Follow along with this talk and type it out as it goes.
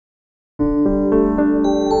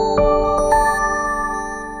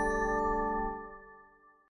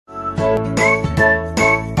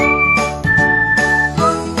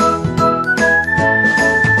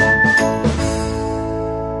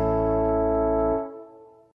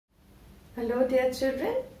dear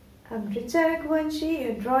children. I'm Richa Raghuwanshi,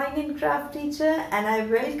 your drawing and craft teacher, and I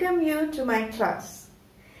welcome you to my class.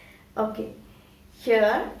 Okay,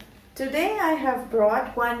 here today I have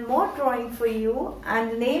brought one more drawing for you,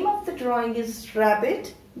 and the name of the drawing is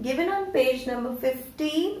Rabbit, given on page number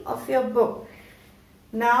 15 of your book.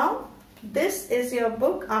 Now, this is your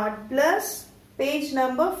book Art Plus, page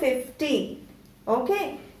number 15.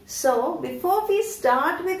 Okay. So, before we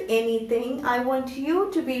start with anything, I want you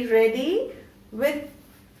to be ready with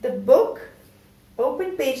the book.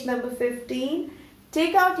 Open page number 15.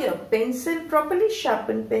 Take out your pencil, properly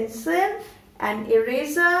sharpened pencil, and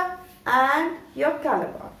eraser and your color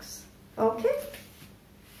box. Okay?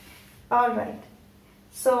 Alright.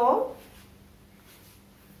 So,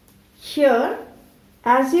 here,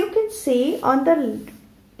 as you can see on the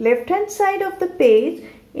left hand side of the page,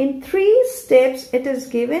 in 3 steps it is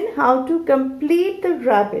given how to complete the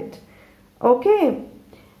rabbit. Okay.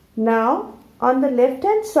 Now on the left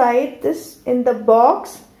hand side, this in the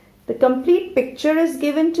box, the complete picture is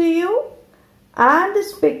given to you, and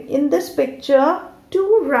in this picture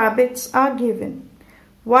 2 rabbits are given.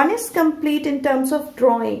 One is complete in terms of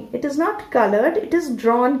drawing. It is not colored, it is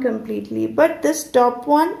drawn completely, but this top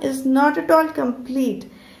one is not at all complete.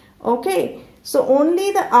 Okay. So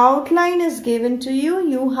only the outline is given to you.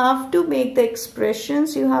 You have to make the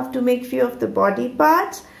expressions. You have to make few of the body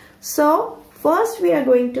parts. So first we are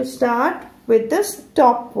going to start with this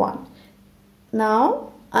top one.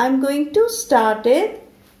 Now I'm going to start it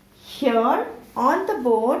here on the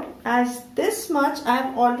board, as this much I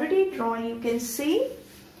have already drawn. You can see.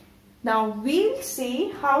 Now we'll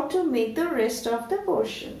see how to make the rest of the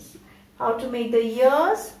portions. How to make the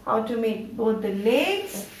ears, how to make both the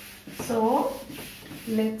legs. So,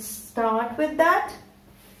 let's start with that.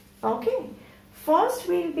 Okay. First,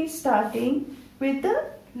 we'll be starting with the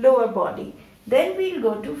lower body. Then we'll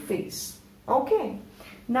go to face. Okay.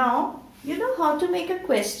 Now, you know how to make a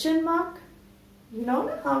question mark? You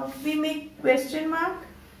know how we make question mark?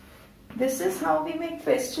 This is how we make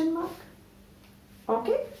question mark.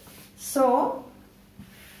 Okay. So,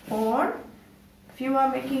 or if you are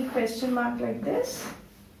making question mark like this.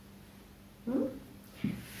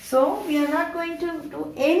 So, we are not going to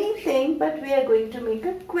do anything, but we are going to make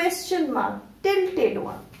a question mark, tilted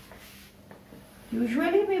one.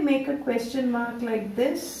 Usually we make a question mark like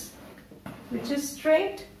this, which is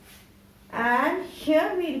straight, and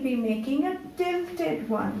here we will be making a tilted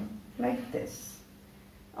one like this.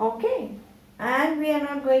 Okay, and we are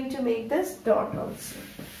not going to make this dot also.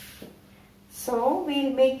 So, we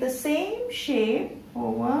will make the same shape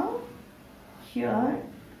over here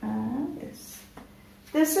and this.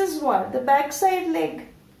 This is what? The back side leg.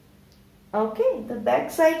 Okay, the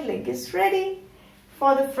back side leg is ready.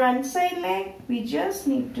 For the front side leg, we just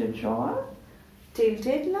need to draw a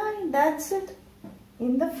tilted line. That's it.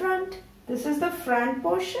 In the front. This is the front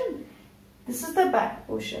portion. This is the back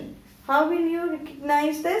portion. How will you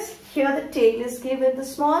recognize this? Here the tail is given. The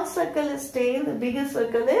small circle is tail. The bigger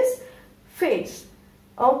circle is face.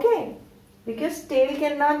 Okay. Because tail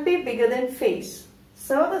cannot be bigger than face.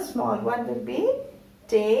 So the small one will be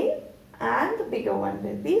tail and the bigger one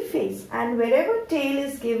will be face, and wherever tail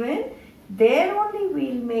is given, there only we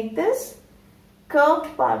will make this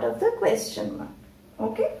curved part of the question mark.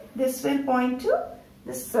 Okay, this will point to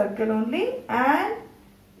this circle only, and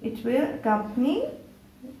it will accompany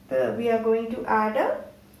we are going to add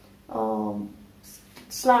a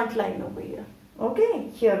slant line over here. Okay,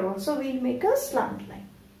 here also we will make a slant line.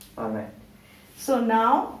 Alright, so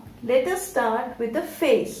now let us start with the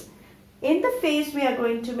face. In the face, we are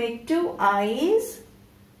going to make 2 eyes,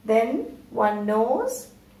 then 1 nose,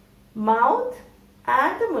 mouth,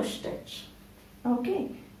 and the moustache.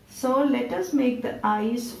 Okay, so let us make the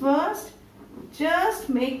eyes first. Just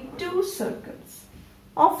make 2 circles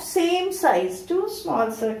of same size, 2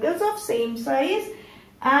 small circles of same size,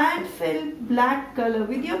 and fill black color.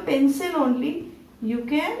 With your pencil only, you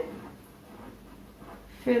can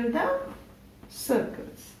fill the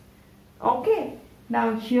circles. Okay,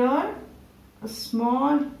 now here, a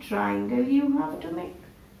small triangle you have to make.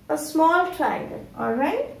 A small triangle.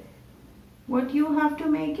 Alright. What you have to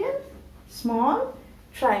make it? Small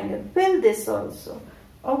triangle. Fill this also.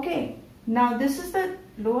 Okay. Now this is the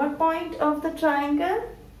lower point of the triangle.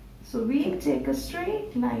 So we'll take a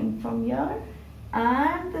straight line from here.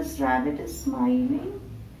 And this rabbit is smiling.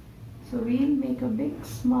 So we'll make a big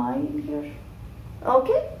smile here.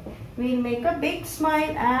 Okay. We'll make a big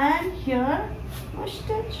smile, and here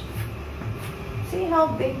mustache. See how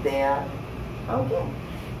big they are. Okay.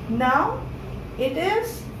 Now it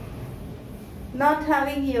is not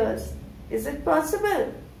having ears. Is it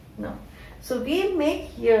possible? No. So we'll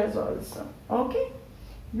make ears also. Okay.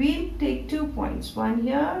 We'll take 2 points. One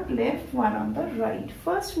here left, one on the right.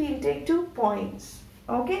 First we'll take 2 points.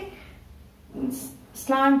 Okay.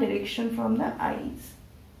 Slant direction from the eyes.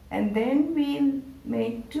 And then we'll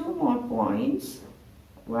make 2 more points.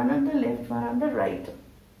 One on the left, one on the right.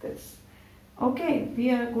 This. Okay. We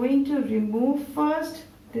are going to remove first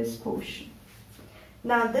this portion.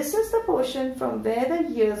 Now this is the portion from where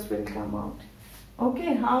the ears will come out.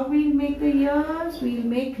 Okay, how we'll make the ears? We'll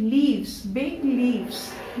make leaves, big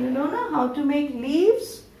leaves. You know now how to make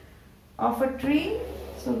leaves of a tree?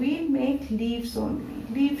 So we'll make leaves only,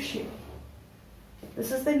 leaf shape.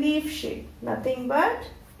 This is the leaf shape, nothing but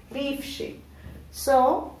leaf shape.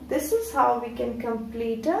 So this is how we can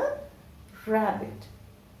complete a rabbit.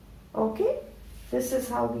 Okay, this is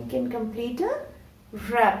how we can complete a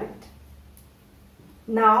rabbit.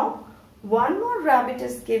 Now, one more rabbit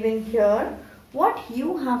is given here. What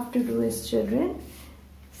you have to do is, children,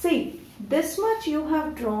 see, this much you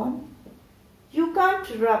have drawn. You can't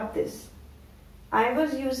rub this. I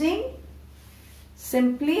was using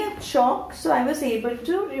simply a chalk, so I was able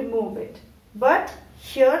to remove it. But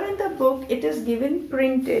here in the book, it is given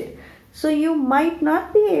printed. So you might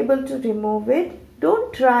not be able to remove it.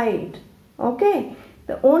 Don't try it. Okay.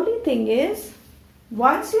 The only thing is,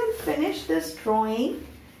 once you finish this drawing,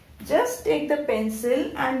 just take the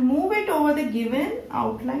pencil and move it over the given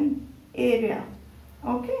outline area.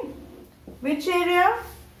 Okay. Which area?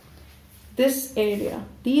 This area.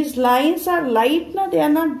 These lines are light now, they are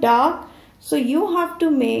not dark. So you have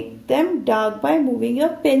to make them dark by moving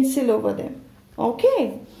your pencil over them.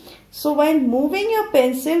 Okay. So while moving your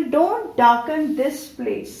pencil, don't darken this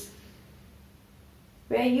place.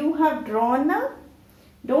 Where you have drawn now,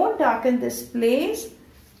 don't darken this place.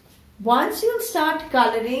 Once you start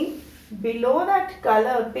coloring, below that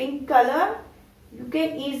color, pink color, you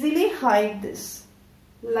can easily hide this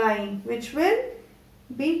line which will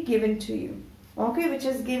be given to you. Okay, which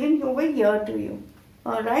is given over here to you.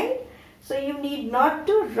 Alright, so you need not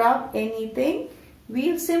to rub anything.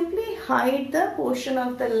 We'll simply hide the portion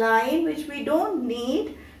of the line which we don't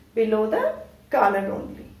need below the color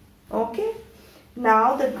only. Okay,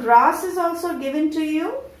 now the grass is also given to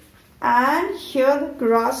you. And here the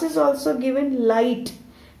grass is also given light.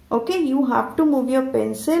 Okay, you have to move your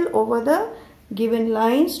pencil over the given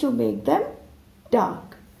lines to make them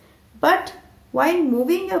dark. But while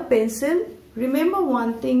moving your pencil, remember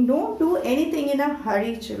one thing, don't do anything in a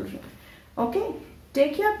hurry, children. Okay,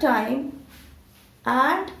 take your time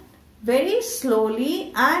and very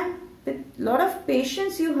slowly and with a lot of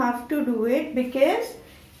patience you have to do it, because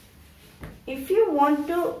if you want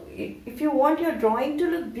your drawing to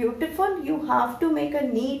look beautiful, you have to make a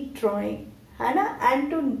neat drawing. And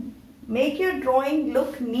to make your drawing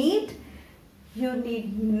look neat, you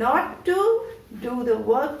need not to do the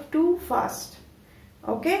work too fast.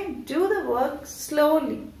 Okay, do the work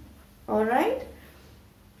slowly. Alright.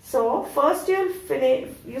 So first you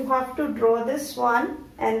have to draw this one,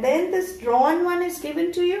 and then this drawn one is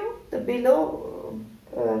given to you. The below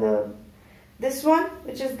this one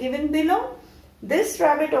which is given below. This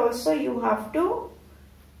rabbit also you have to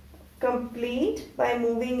complete by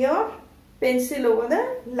moving your pencil over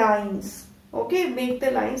the lines. Okay, make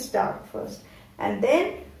the lines dark first and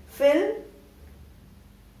then fill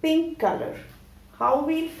pink color. How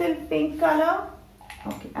we fill pink color?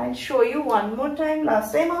 Okay, I'll show you one more time.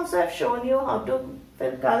 Last time also I've shown you how to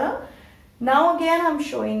fill color. Now again I'm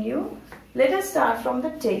showing you. Let us start from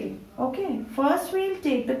the tail. Okay, first we'll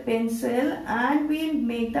take the pencil and we'll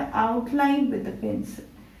make the outline with the pencil.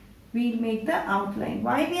 We'll make the outline.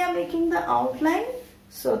 Why we are making the outline?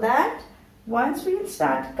 So that once we'll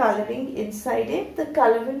start coloring inside it, the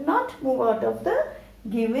color will not move out of the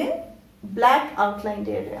given black outlined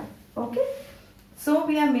area. Okay, so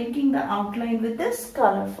we are making the outline with this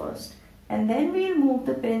color first, and then we'll move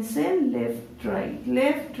the pencil left,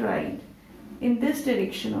 right. In this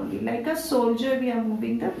direction only, like a soldier we are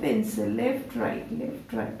moving the pencil left, right.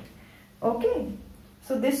 Okay,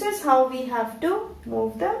 so this is how we have to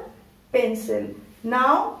move the pencil.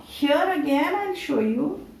 Now here again I'll show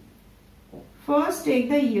you. First take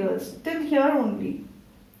the ears till here only.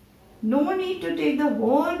 No need to take the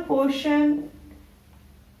whole portion.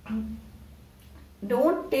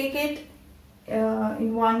 Don't take it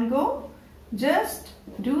in one go. Just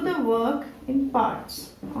do the work in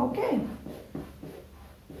parts. Okay.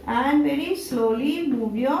 And very slowly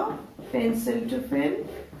move your pencil to fill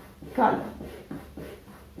color.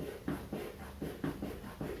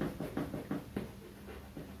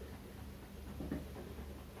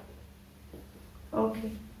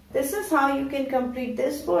 Okay, this is how you can complete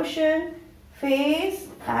this portion, face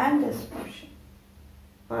and this portion.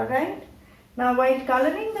 Alright. Now while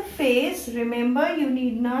coloring the face, remember you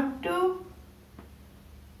need not to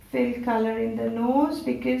fill color in the nose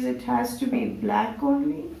because it has to be black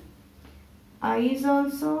only. Eyes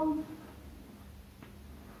also.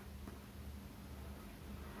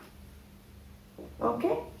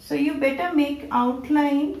 Okay, so you better make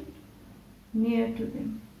outline near to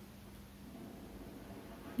them.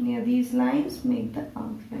 Near these lines, make the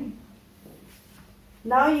outline.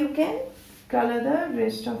 Now you can color the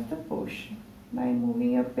rest of the portion by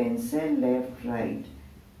moving your pencil left, right,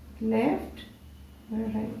 left,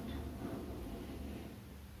 right.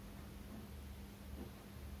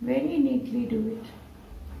 Very neatly do it.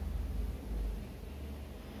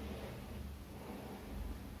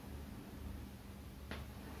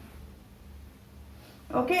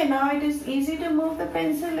 Okay, now it is easy to move the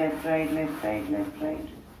pencil left, right, left, right, left, right.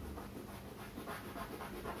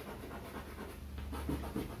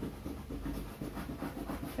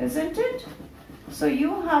 Isn't it? So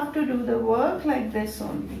you have to do the work like this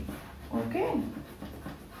only. Okay?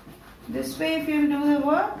 This way if you do the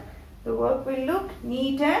work will look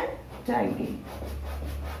neat and tidy.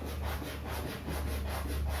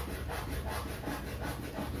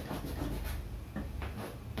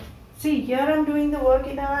 See, here I am doing the work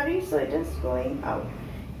in a hurry, so it is going out.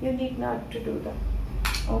 You need not to do that.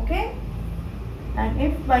 Okay? And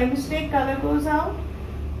if by mistake color goes out,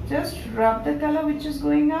 just rub the color which is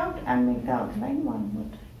going out and make the outline one more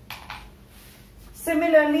time.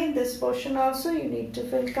 Similarly, in this portion also you need to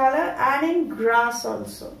fill color, and in grass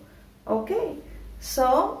also. Okay?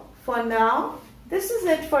 So, for now, this is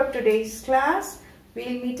it for today's class.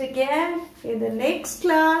 We'll meet again in the next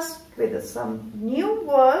class with some new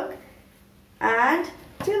work. And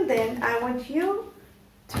till then, I want you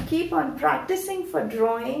to keep on practicing for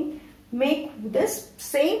drawing. Make this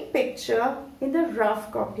same picture in the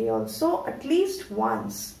rough copy also at least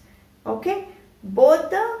once. Okay? Both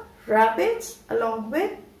the rabbits along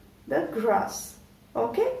with the grass.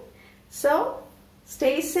 Okay? So,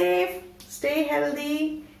 stay safe, stay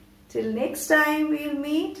healthy. Till next time we'll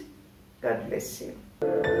meet. God bless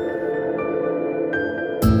you.